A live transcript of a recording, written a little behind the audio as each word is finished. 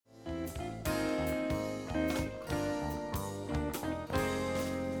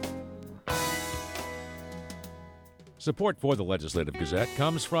Support for the Legislative Gazette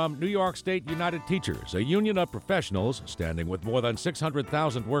comes from New York State United Teachers, a union of professionals standing with more than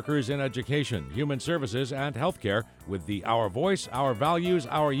 600,000 workers in education, human services, and healthcare with the Our Voice, Our Values,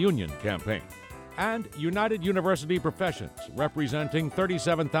 Our Union campaign. And United University Professions, representing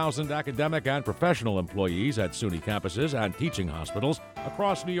 37,000 academic and professional employees at SUNY campuses and teaching hospitals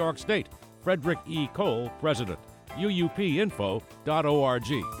across New York State. Frederick E. Cole, President. UUPinfo.org.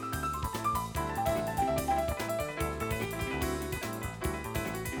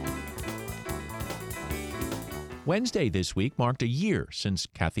 Wednesday this week marked a year since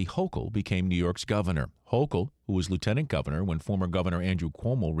Kathy Hochul became New York's governor. Hochul, who was lieutenant governor when former Governor Andrew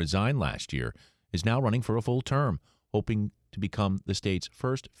Cuomo resigned last year, is now running for a full term, hoping to become the state's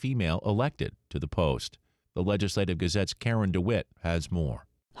first female elected to the post. The Legislative Gazette's Karen DeWitt has more.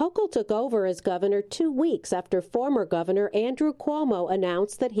 Hochul took over as governor 2 weeks after former Governor Andrew Cuomo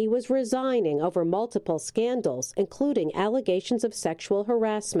announced that he was resigning over multiple scandals, including allegations of sexual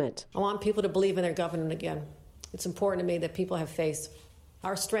harassment. I want people to believe in their government again. It's important to me that people have faith.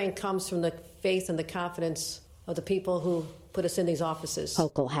 Our strength comes from the faith and the confidence of the people who put us in these offices.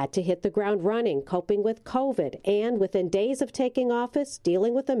 Hochul had to hit the ground running, coping with COVID, and within days of taking office,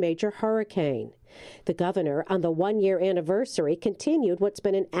 dealing with a major hurricane. The governor, on the one-year anniversary, continued what's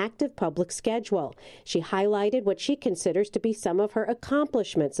been an active public schedule. She highlighted what she considers to be some of her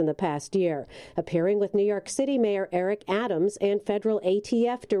accomplishments in the past year, appearing with New York City Mayor Eric Adams and federal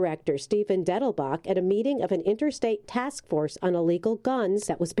ATF Director Stephen Dettelbach at a meeting of an interstate task force on illegal guns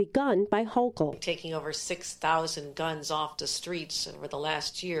that was begun by Hochul. Taking over 6,000 guns off the streets over the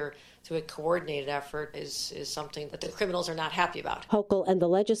last year through a coordinated effort is something that the criminals are not happy about. Hochul and the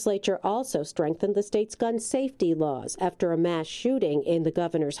legislature also strengthened the state's gun safety laws after a mass shooting in the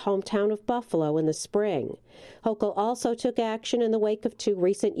governor's hometown of Buffalo in the spring. Hochul also took action in the wake of 2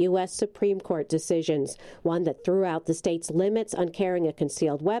 recent U.S. Supreme Court decisions, one that threw out the state's limits on carrying a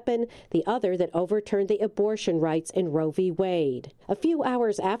concealed weapon, the other that overturned the abortion rights in Roe v. Wade. A few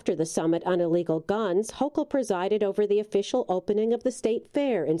hours after the summit on illegal guns, Hochul presided over the official opening of the state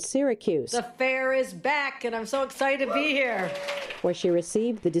fair in Syracuse. The fair is back, and I'm so excited to be here. Where she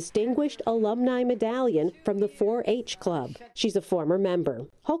received the Distinguished Alumni Medallion from the 4-H Club. She's a former member.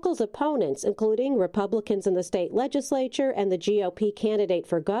 Hochul's opponents, including Republicans in the state legislature and the GOP candidate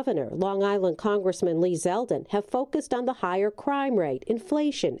for governor, Long Island Congressman Lee Zeldin, have focused on the higher crime rate,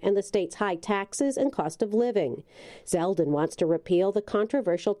 inflation, and the state's high taxes and cost of living. Zeldin wants to repeal the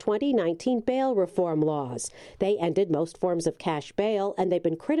controversial 2019 bail reform laws. They ended most forms of cash bail, and they've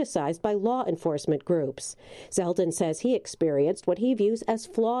been criticized by law enforcement groups. Zeldin says he experienced what he views as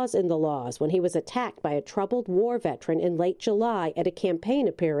flaws in the laws when he was attacked by a troubled war veteran in late July at a campaign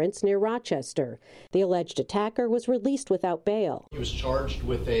appearance near Rochester. The alleged attacker was released without bail. He was charged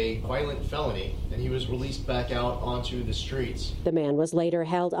with a violent felony, and he was released back out onto the streets. The man was later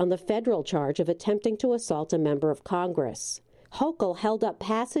held on the federal charge of attempting to assault a member of Congress. Hochul held up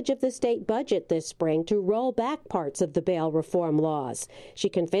passage of the state budget this spring to roll back parts of the bail reform laws. She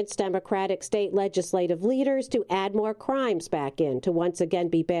convinced Democratic state legislative leaders to add more crimes back in to once again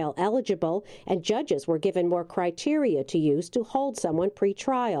be bail eligible, and judges were given more criteria to use to hold someone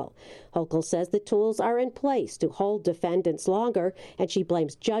pre-trial. Hochul says the tools are in place to hold defendants longer, and she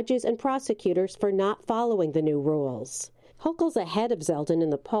blames judges and prosecutors for not following the new rules. Hochul's ahead of Zeldin in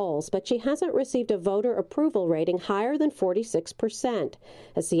the polls, but she hasn't received a voter approval rating higher than 46%.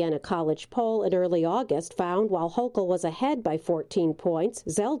 A Siena College poll in early August found while Hochul was ahead by 14 points,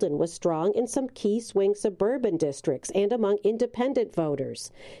 Zeldin was strong in some key swing suburban districts and among independent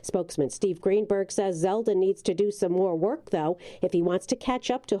voters. Spokesman Steve Greenberg says Zeldin needs to do some more work, though, if he wants to catch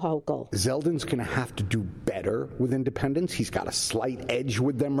up to Hochul. Zeldin's going to have to do better with independents. He's got a slight edge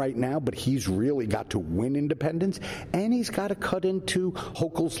with them right now, but he's really got to win independents, and he's got to cut into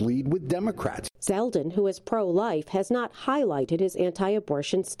Hochul's lead with Democrats. Zeldin, who is pro-life, has not highlighted his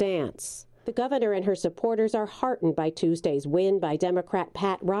anti-abortion stance. The governor and her supporters are heartened by Tuesday's win by Democrat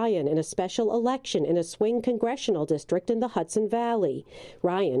Pat Ryan in a special election in a swing congressional district in the Hudson Valley.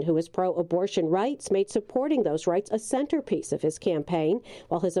 Ryan, who is pro-abortion rights, made supporting those rights a centerpiece of his campaign,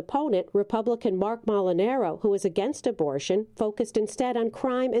 while his opponent, Republican Mark Molinaro, who is against abortion, focused instead on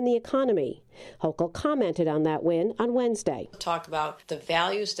crime and the economy. Hochul commented on that win on Wednesday. Talk about the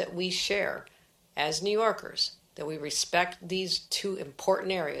values that we share as New Yorkers, that we respect these 2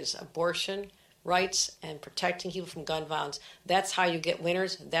 important areas, abortion rights and protecting people from gun violence. That's how you get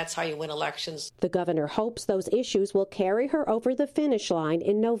winners. That's how you win elections. The governor hopes those issues will carry her over the finish line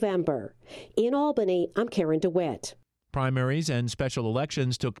in November. In Albany, I'm Karen DeWitt. Primaries and special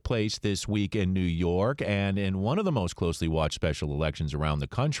elections took place this week in New York, and in one of the most closely watched special elections around the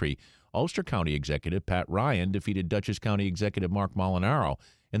country, Ulster County Executive Pat Ryan defeated Dutchess County Executive Mark Molinaro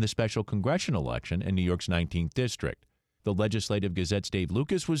in the special congressional election in New York's 19th District. The Legislative Gazette's Dave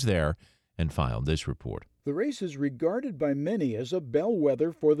Lucas was there and filed this report. The race is regarded by many as a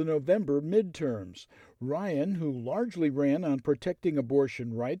bellwether for the November midterms. Ryan, who largely ran on protecting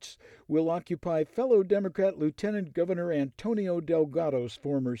abortion rights, will occupy fellow Democrat Lieutenant Governor Antonio Delgado's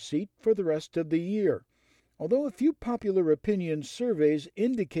former seat for the rest of the year. Although a few popular opinion surveys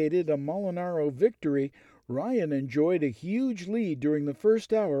indicated a Molinaro victory, Ryan enjoyed a huge lead during the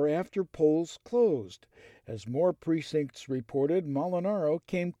first hour after polls closed. As more precincts reported, Molinaro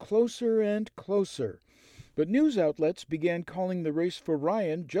came closer and closer. But news outlets began calling the race for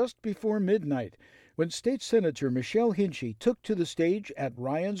Ryan just before midnight, when State Senator Michelle Hinchey took to the stage at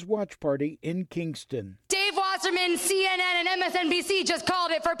Ryan's watch party in Kingston. Dave Wasserman, CNN, and MSNBC just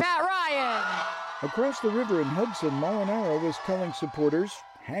called it for Pat Ryan. Across the river in Hudson, Molinaro was telling supporters,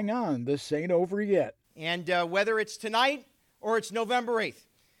 hang on, this ain't over yet. And whether it's tonight or it's November 8th,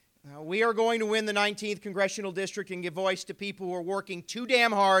 we are going to win the 19th Congressional District and give voice to people who are working too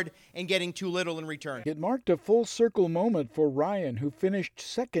damn hard and getting too little in return. It marked a full-circle moment for Ryan, who finished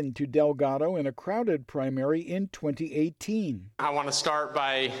second to Delgado in a crowded primary in 2018. I want to start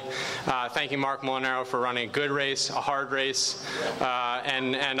by thanking Mark Molinaro for running a good race, a hard race,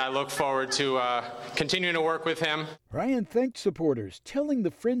 and I look forward to continuing to work with him. Ryan thanked supporters, telling the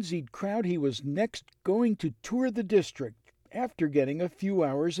frenzied crowd he was next going to tour the district after getting a few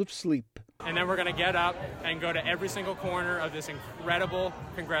hours of sleep. And then we're going to get up and go to every single corner of this incredible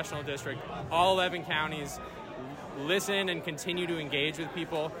congressional district, all 11 counties, listen and continue to engage with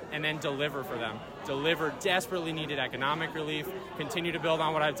people, and then deliver for them. Deliver desperately needed economic relief, continue to build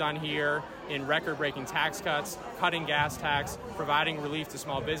on what I've done here in record-breaking tax cuts, cutting gas tax, providing relief to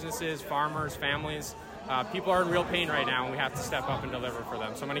small businesses, farmers, families. People are in real pain right now, and we have to step up and deliver for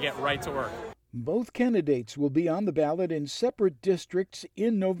them. So I'm going to get right to work. Both candidates will be on the ballot in separate districts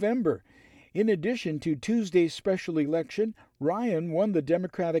in November. In addition to Tuesday's special election, Ryan won the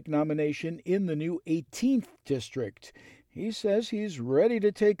Democratic nomination in the new 18th district. He says he's ready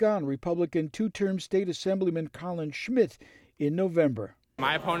to take on Republican two-term state assemblyman Colin Schmidt in November.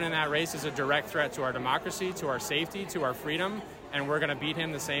 My opponent in that race is a direct threat to our democracy, to our safety, to our freedom, and we're going to beat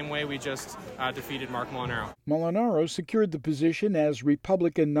him the same way we just defeated Mark Molinaro. Molinaro secured the position as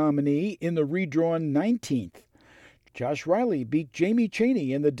Republican nominee in the redrawn 19th. Josh Riley beat Jamie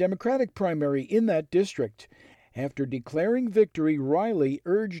Chaney in the Democratic primary in that district. After declaring victory, Riley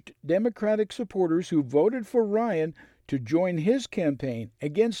urged Democratic supporters who voted for Ryan to join his campaign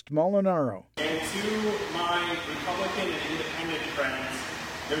against Molinaro. And to my Republican and independent friends,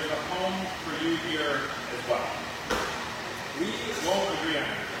 there's a home for you here as well. We won't agree on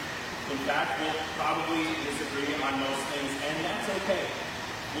it. In fact, we'll probably disagree on most things, and that's okay.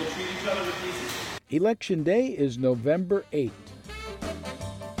 We'll treat each other with decency. Election Day is November 8th.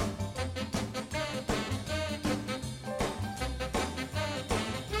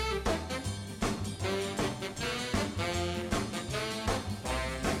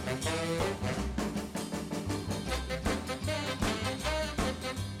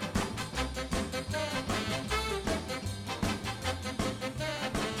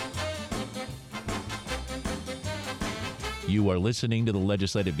 You are listening to the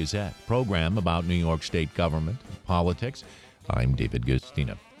Legislative Gazette, program about New York State government and politics. I'm David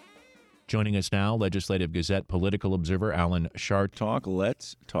Gustina. Joining us now, Legislative Gazette political observer Alan Chartock.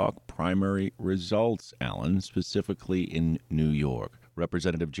 Let's talk primary results, Alan, specifically in New York.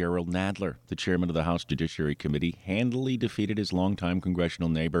 Representative Gerald Nadler, the chairman of the House Judiciary Committee, handily defeated his longtime congressional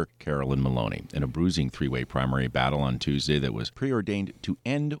neighbor, Carolyn Maloney, in a bruising three-way primary battle on Tuesday that was preordained to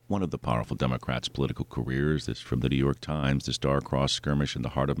end one of the powerful Democrats' political careers. This from the New York Times. The star-crossed skirmish in the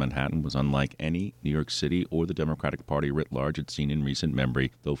heart of Manhattan was unlike any New York City or the Democratic Party writ large had seen in recent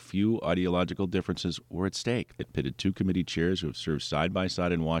memory, though few ideological differences were at stake. It pitted two committee chairs who have served side by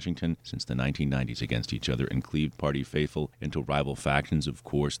side in Washington since the 1990s against each other and cleaved party faithful into rival factions. Of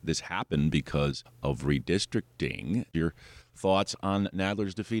course, this happened because of redistricting. Your thoughts on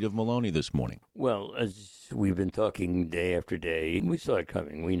Nadler's defeat of Maloney this morning? Well, as we've been talking day after day, we saw it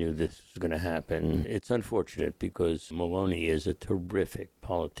coming. We knew this was going to happen. It's unfortunate because Maloney is a terrific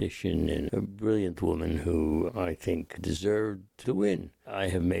politician and a brilliant woman who I think deserved to win. I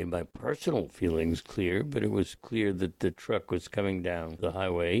have made my personal feelings clear, but it was clear that the truck was coming down the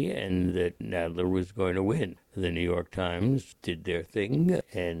highway and that Nadler was going to win. The New York Times did their thing,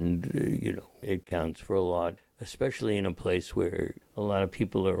 and, it counts for a lot, especially in a place where a lot of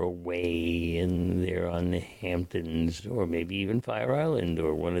people are away and they're on the Hamptons or maybe even Fire Island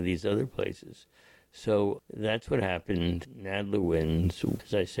or one of these other places. So that's what happened. Nadler wins.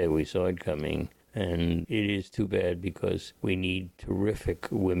 As I say, we saw it coming. And it is too bad because we need terrific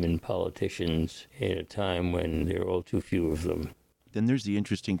women politicians at a time when there are all too few of them. Then there's the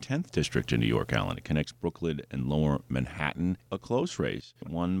interesting 10th district in New York, Alan. It connects Brooklyn and Lower Manhattan, a close race,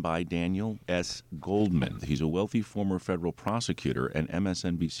 won by Daniel S. Goldman. He's a wealthy former federal prosecutor and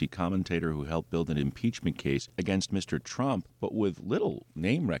MSNBC commentator who helped build an impeachment case against Mr. Trump, but with little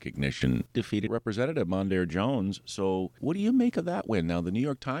name recognition, defeated Representative Mondaire Jones. So what do you make of that win? Now, the New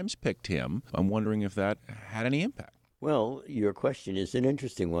York Times picked him. I'm wondering if that had any impact. Well, your question is an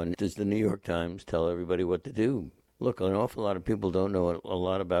interesting one. Does the New York Times tell everybody what to do? Look, an awful lot of people don't know a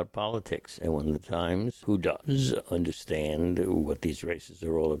lot about politics, and when the Times, who does understand what these races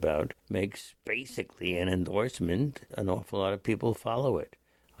are all about, makes basically an endorsement, an awful lot of people follow it.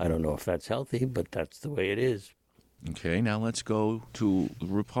 I don't know if that's healthy, but that's the way it is. Okay, now let's go to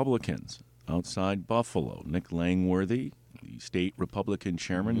Republicans. Outside Buffalo, Nick Langworthy, the state Republican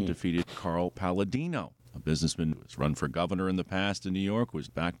chairman, defeated Carl Palladino. A businessman who has run for governor in the past in New York, was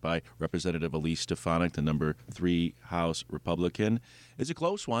backed by Representative Elise Stefanik, the number 3 House Republican. It's a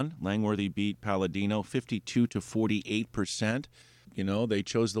close one. Langworthy beat Palladino 52 to 48%. You know, they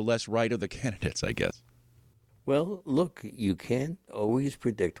chose the less right of the candidates, I guess. Well, look, you can't always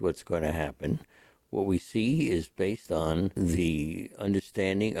predict what's going to happen. What we see is based on the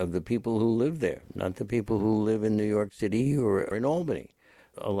understanding of the people who live there, not the people who live in New York City or in Albany.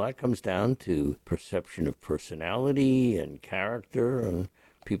 A lot comes down to perception of personality and character, and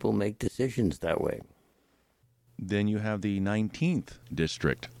people make decisions that way. Then you have the 19th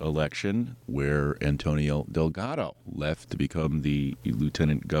district election, where Antonio Delgado left to become the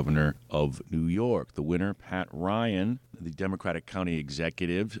lieutenant governor of New York. The winner, Pat Ryan, the Democratic county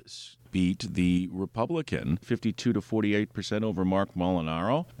executive, beat the Republican 52 to 48% over Mark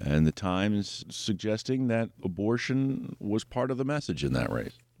Molinaro, and the Times suggesting that abortion was part of the message in that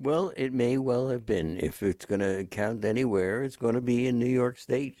race. Well, it may well have been. If it's going to count anywhere, it's going to be in New York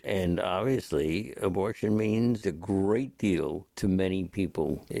State. And obviously, abortion means a great deal to many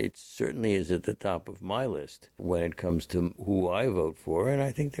people. It certainly is at the top of my list when it comes to who I vote for, and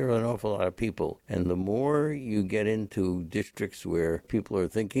I think there are an awful lot of people. And the more you get into districts where people are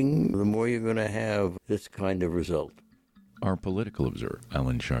thinking, the more you're going to have this kind of result. Our political observer,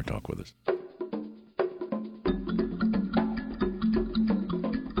 Alan Chartock, with us.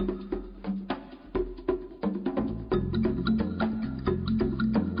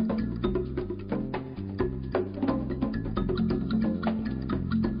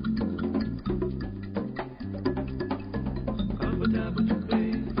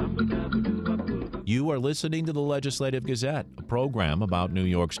 You are listening to the Legislative Gazette, a program about New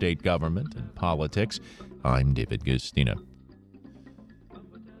York State government and politics. I'm David Gustina.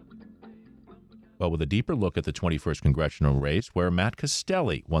 Well, with a deeper look at the 21st congressional race, where Matt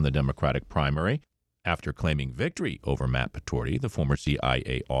Castelli won the Democratic primary. After claiming victory over Matt Patorti, the former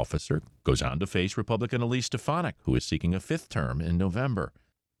CIA officer goes on to face Republican Elise Stefanik, who is seeking a 5th term in November.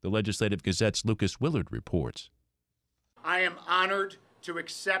 The Legislative Gazette's Lucas Willard reports. I am honored to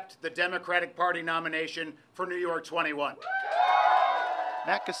accept the Democratic Party nomination for New York 21.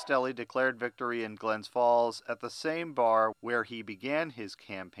 Matt Castelli declared victory in Glens Falls at the same bar where he began his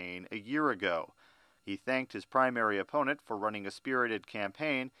campaign a year ago. He thanked his primary opponent for running a spirited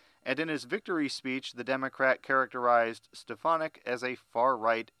campaign, and in his victory speech, the Democrat characterized Stefanik as a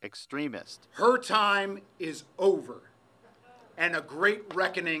far-right extremist. Her time is over, and a great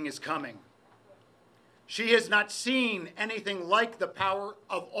reckoning is coming. She has not seen anything like the power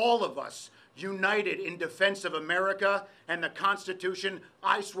of all of us united in defense of America and the Constitution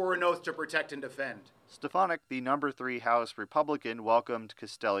I swore an oath to protect and defend. Stefanik, the number 3 House Republican, welcomed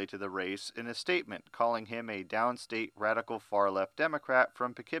Castelli to the race in a statement, calling him a downstate radical far-left Democrat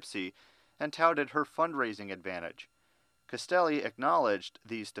from Poughkeepsie, and touted her fundraising advantage. Castelli acknowledged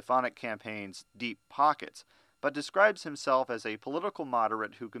the Stefanik campaign's deep pockets, but describes himself as a political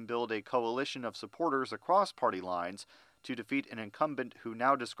moderate who can build a coalition of supporters across party lines to defeat an incumbent who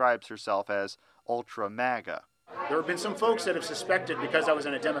now describes herself as ultra-MAGA. There have been some folks that have suspected because I was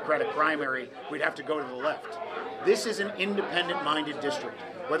in a Democratic primary, we'd have to go to the left. This is an independent-minded district.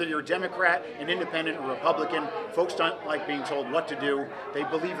 Whether you're a Democrat, an independent, or Republican, folks don't like being told what to do. They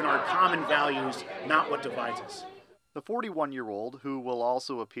believe in our common values, not what divides us. The 41-year-old, who will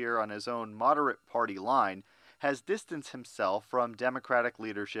also appear on his own moderate party line, has distanced himself from Democratic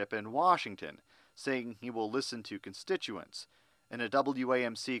leadership in Washington, saying he will listen to constituents. In a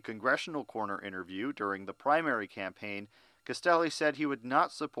WAMC Congressional Corner interview during the primary campaign, Castelli said he would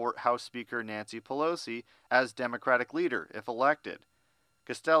not support House Speaker Nancy Pelosi as Democratic leader if elected.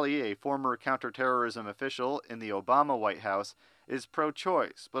 Castelli, a former counterterrorism official in the Obama White House, is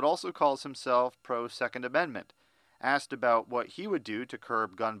pro-choice, but also calls himself pro-Second Amendment. Asked about what he would do to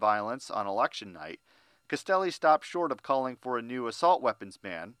curb gun violence on election night, Castelli stopped short of calling for a new assault weapons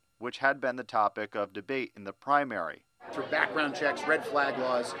ban, which had been the topic of debate in the primary. Through background checks, red flag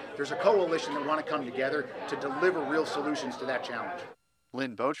laws, there's a coalition that want to come together to deliver real solutions to that challenge.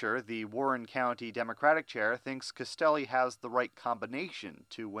 Lynn Bocher, the Warren County Democratic chair, thinks Castelli has the right combination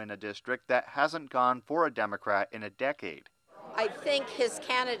to win a district that hasn't gone for a Democrat in a decade. I think his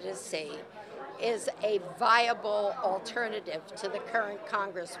candidacy is a viable alternative to the current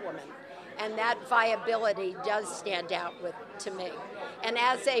Congresswoman, and that viability does stand out to me. And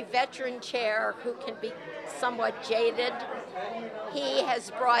as a veteran chair who can be somewhat jaded, he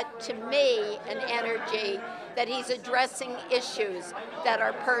has brought to me an energy that he's addressing issues that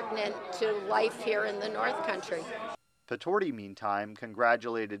are pertinent to life here in the North Country. Patorti, meantime,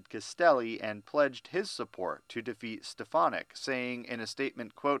 congratulated Castelli and pledged his support to defeat Stefanik, saying in a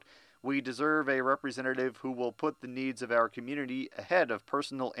statement, quote, "We deserve a representative who will put the needs of our community ahead of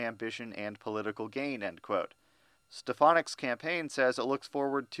personal ambition and political gain," end quote. Stefanik's campaign says it looks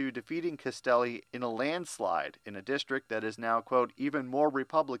forward to defeating Castelli in a landslide in a district that is now, quote, "even more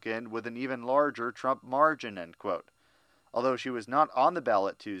Republican with an even larger Trump margin," end quote. Although she was not on the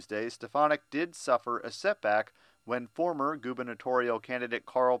ballot Tuesday, Stefanik did suffer a setback when former gubernatorial candidate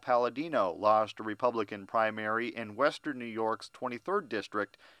Carl Palladino lost a Republican primary in Western New York's 23rd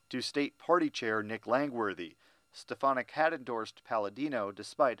District to state party chair Nick Langworthy. Stefanik had endorsed Palladino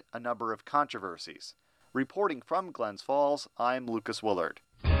despite a number of controversies. Reporting from Glens Falls, I'm Lucas Willard.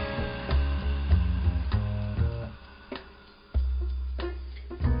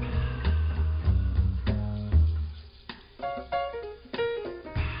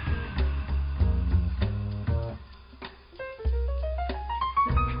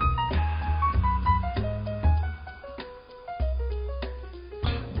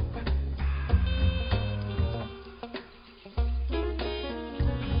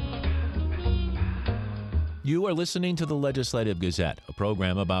 You are listening to the Legislative Gazette, a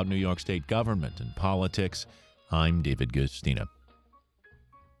program about New York State government and politics. I'm David Gustina.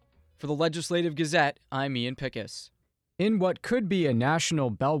 For the Legislative Gazette, I'm Ian Pickus. In what could be a national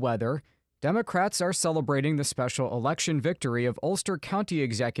bellwether, Democrats are celebrating the special election victory of Ulster County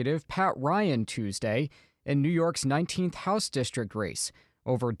Executive Pat Ryan Tuesday in New York's 19th House District race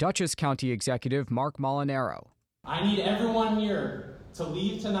over Dutchess County Executive Mark Molinaro. I need everyone here to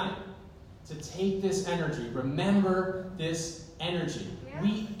leave tonight to take this energy. Remember this energy.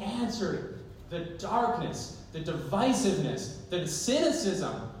 We answered the darkness, the divisiveness, the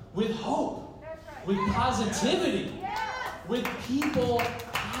cynicism with hope, with positivity, with people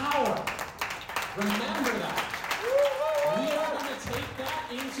power. Remember that. We are going to take that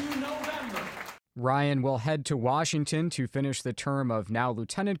into November. Ryan will head to Washington to finish the term of now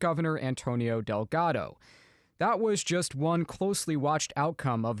Lieutenant Governor Antonio Delgado. That was just one closely watched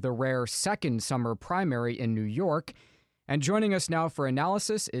outcome of the rare second summer primary in New York. And joining us now for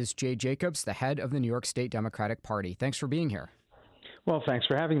analysis is Jay Jacobs, the head of the New York State Democratic Party. Thanks for being here. Well, thanks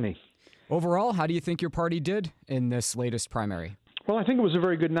for having me. Overall, how do you think your party did in this latest primary? Well, I think it was a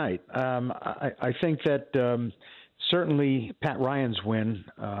very good night. I think that certainly Pat Ryan's win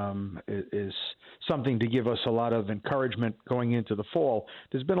is something to give us a lot of encouragement going into the fall.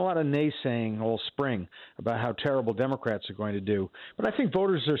 There's been a lot of naysaying all spring about how terrible Democrats are going to do. But I think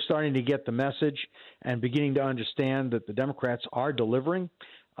voters are starting to get the message and beginning to understand that the Democrats are delivering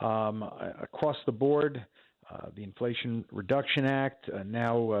across the board. The Inflation Reduction Act,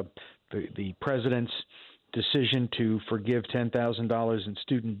 now the president's decision to forgive $10,000 in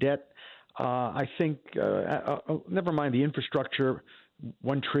student debt. I think, never mind the infrastructure,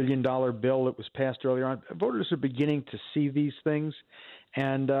 $1 trillion bill that was passed earlier on. Voters are beginning to see these things,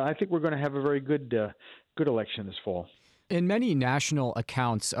 and I think we're going to have a very good election this fall. In many national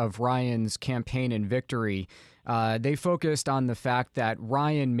accounts of Ryan's campaign and victory, they focused on the fact that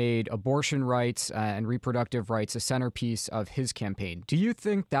Ryan made abortion rights and reproductive rights a centerpiece of his campaign. Do you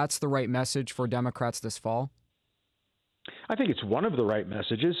think that's the right message for Democrats this fall? I think it's one of the right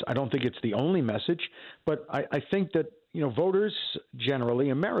messages. I don't think it's the only message, but I think that voters, generally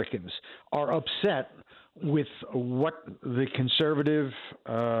Americans, are upset with what the conservative,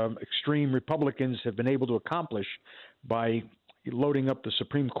 extreme Republicans have been able to accomplish by loading up the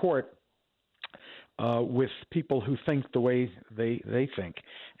Supreme Court with people who think the way they think.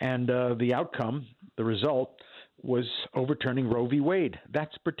 And the outcome, the result, was overturning Roe v. Wade.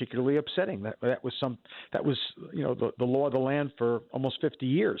 That's particularly upsetting. That was the law of the land for almost 50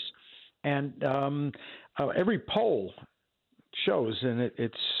 years. And every poll shows, and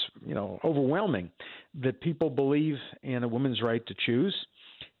it's overwhelming that people believe in a woman's right to choose.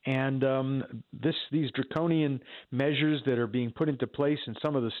 And these draconian measures that are being put into place in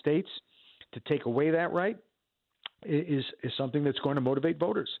some of the states to take away that right is something that's going to motivate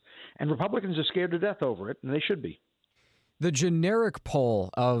voters. And Republicans are scared to death over it, and they should be. The generic poll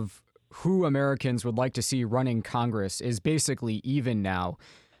of who Americans would like to see running Congress is basically even now.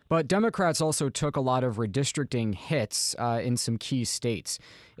 But Democrats also took a lot of redistricting hits in some key states.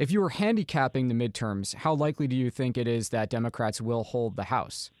 If you were handicapping the midterms, how likely do you think it is that Democrats will hold the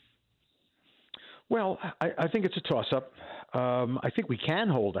House? Well, I think it's a toss-up. I think we can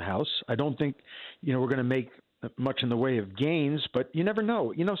hold the House. I don't think, we're going to make much in the way of gains, but you never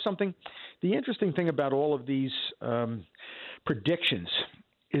know. Something, the interesting thing about all of these predictions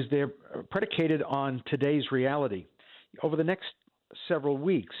is they're predicated on today's reality. Over the next several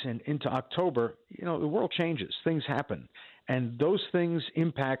weeks and into October, the world changes, things happen, and those things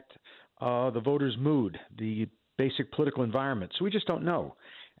impact the voters' mood, the basic political environment. So we just don't know.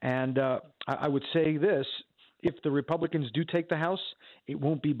 And I would say this, if the Republicans do take the House, it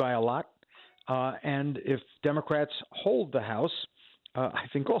won't be by a lot. And if Democrats hold the House, I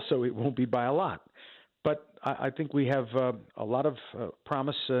think also it won't be by a lot. But I think we have a lot of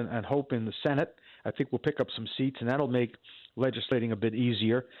promise and hope in the Senate. I think we'll pick up some seats, and that'll make legislating a bit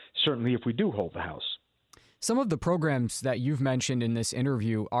easier, certainly if we do hold the House. Some of the programs that you've mentioned in this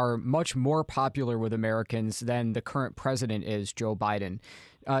interview are much more popular with Americans than the current president is, Joe Biden.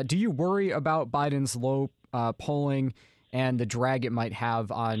 Do you worry about Biden's low polling and the drag it might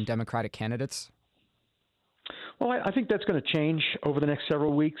have on Democratic candidates? Well, I think that's going to change over the next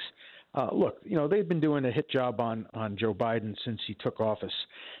several weeks. Look, they've been doing a hit job on Joe Biden since he took office.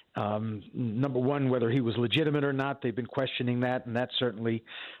 Number one, whether he was legitimate or not, they've been questioning that, and that certainly,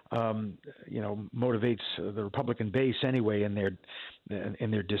 motivates the Republican base anyway in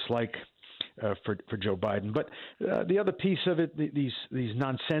their dislike for Joe Biden. But the other piece of it, these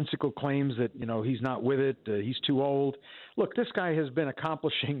nonsensical claims that he's not with it, he's too old. Look, this guy has been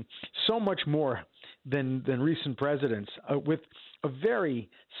accomplishing so much more than recent presidents with a very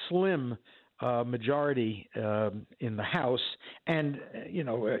slim majority in the House and,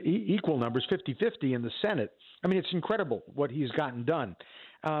 equal numbers, 50-50 in the Senate. I mean, it's incredible what he's gotten done.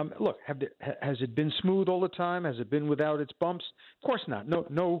 Look, has it been smooth all the time? Has it been without its bumps? Of course not.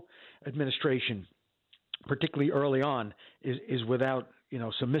 No administration, particularly early on, is without,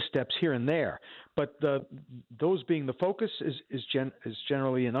 some missteps here and there. But those being the focus is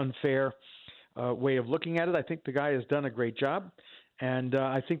generally an unfair way of looking at it. I think the guy has done a great job. And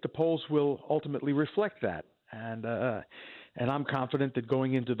I think the polls will ultimately reflect that. And I'm confident that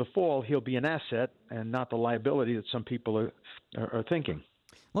going into the fall, he'll be an asset and not the liability that some people are thinking.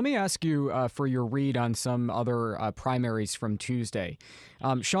 Let me ask you for your read on some other primaries from Tuesday.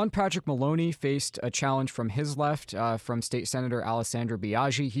 Sean Patrick Maloney faced a challenge from his left, from State Senator Alessandra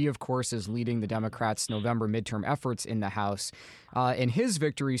Biaggi. He, of course, is leading the Democrats' November midterm efforts in the House. In his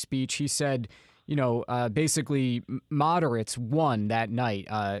victory speech, he said, basically moderates won that night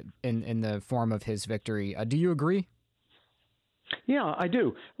in the form of his victory. Do you agree? Yeah, I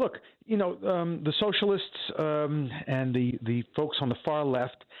do. Look, the socialists and the folks on the far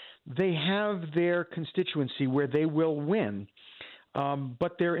left, they have their constituency where they will win,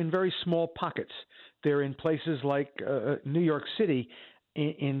 but they're in very small pockets. They're in places like New York City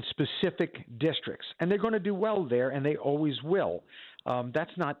in specific districts, and they're going to do well there, and they always will.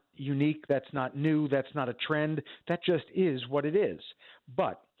 That's not unique. That's not new. That's not a trend. That just is what it is.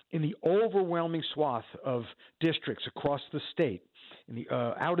 But in the overwhelming swath of districts across the state,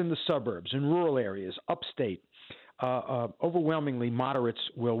 out in the suburbs, in rural areas, upstate, overwhelmingly moderates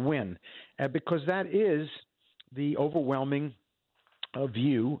will win, because that is the overwhelming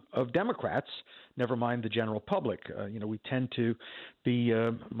view of Democrats, never mind the general public. We tend to be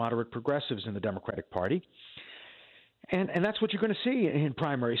moderate progressives in the Democratic Party. And that's what you're going to see in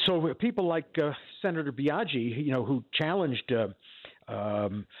primaries. So people like Senator Biaggi, who challenged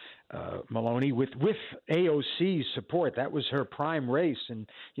Maloney with AOC's support, that was her prime race, and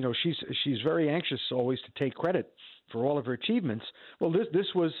she's very anxious always to take credit for all of her achievements. Well, this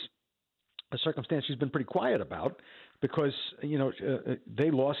was a circumstance she's been pretty quiet about because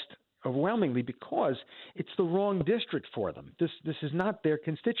they lost overwhelmingly because it's the wrong district for them. This is not their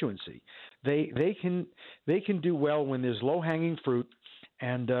constituency. They can do well when there's low hanging fruit,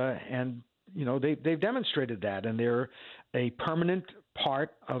 and they've demonstrated that, and they're a permanent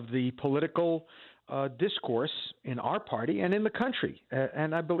part of the political discourse in our party and in the country,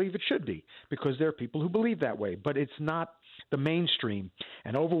 and I believe it should be because there are people who believe that way. But it's not the mainstream.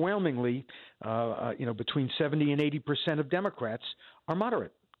 And overwhelmingly, between 70 and 80% of Democrats are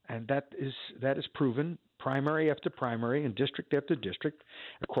moderate. And that is proven primary after primary and district after district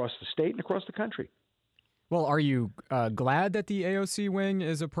across the state and across the country. Well, are you glad that the AOC wing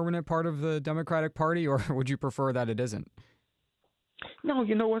is a permanent part of the Democratic Party, or would you prefer that it isn't? No,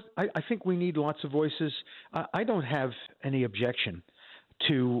 you know what? I think we need lots of voices. I don't have any objection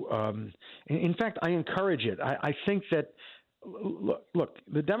to in fact, I encourage it. I think that, look,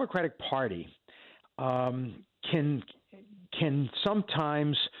 the Democratic Party can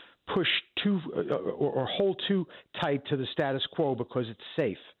sometimes push too or hold too tight to the status quo because it's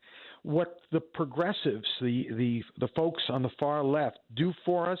safe. What the progressives, the folks on the far left, do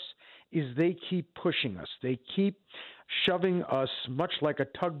for us is they keep pushing us. They keep shoving us, much like a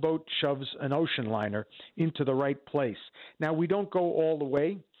tugboat shoves an ocean liner, into the right place. Now, we don't go all the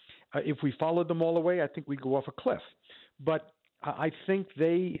way. If we followed them all the way, I think we'd go off a cliff. But I think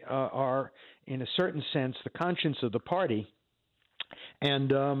they are, in a certain sense, the conscience of the party.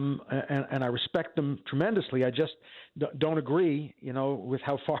 And I respect them tremendously. I just don't agree, with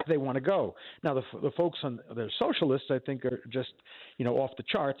how far they want to go. Now, the folks the socialists, I think, are just, off the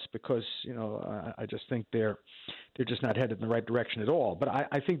charts because, I just think they're just not headed in the right direction at all. But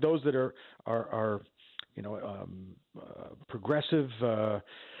I think those that are progressive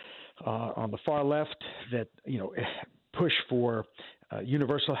on the far left that push for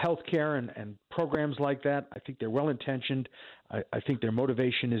universal health care and programs like that, I think they're well-intentioned. I think their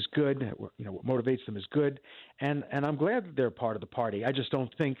motivation is good. What motivates them is good. And I'm glad that they're a part of the party. I just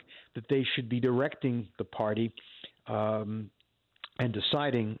don't think that they should be directing the party and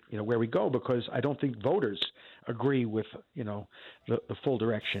deciding, where we go, because I don't think voters agree with, the full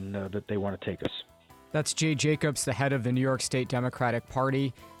direction that they want to take us. That's Jay Jacobs, the head of the New York State Democratic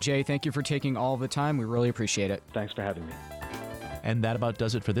Party. Jay, thank you for taking all the time. We really appreciate it. Thanks for having me. And that about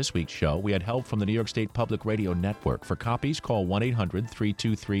does it for this week's show. We had help from the New York State Public Radio Network. For copies, call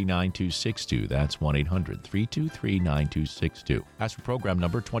 1-800-323-9262. That's 1-800-323-9262. Ask for program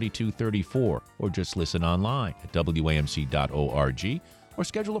number 2234, or just listen online at WAMC.org, or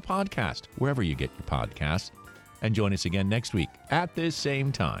schedule a podcast wherever you get your podcasts. And join us again next week at this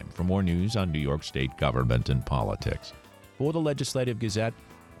same time for more news on New York State government and politics. For the Legislative Gazette,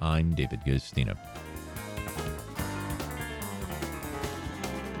 I'm David Gustina.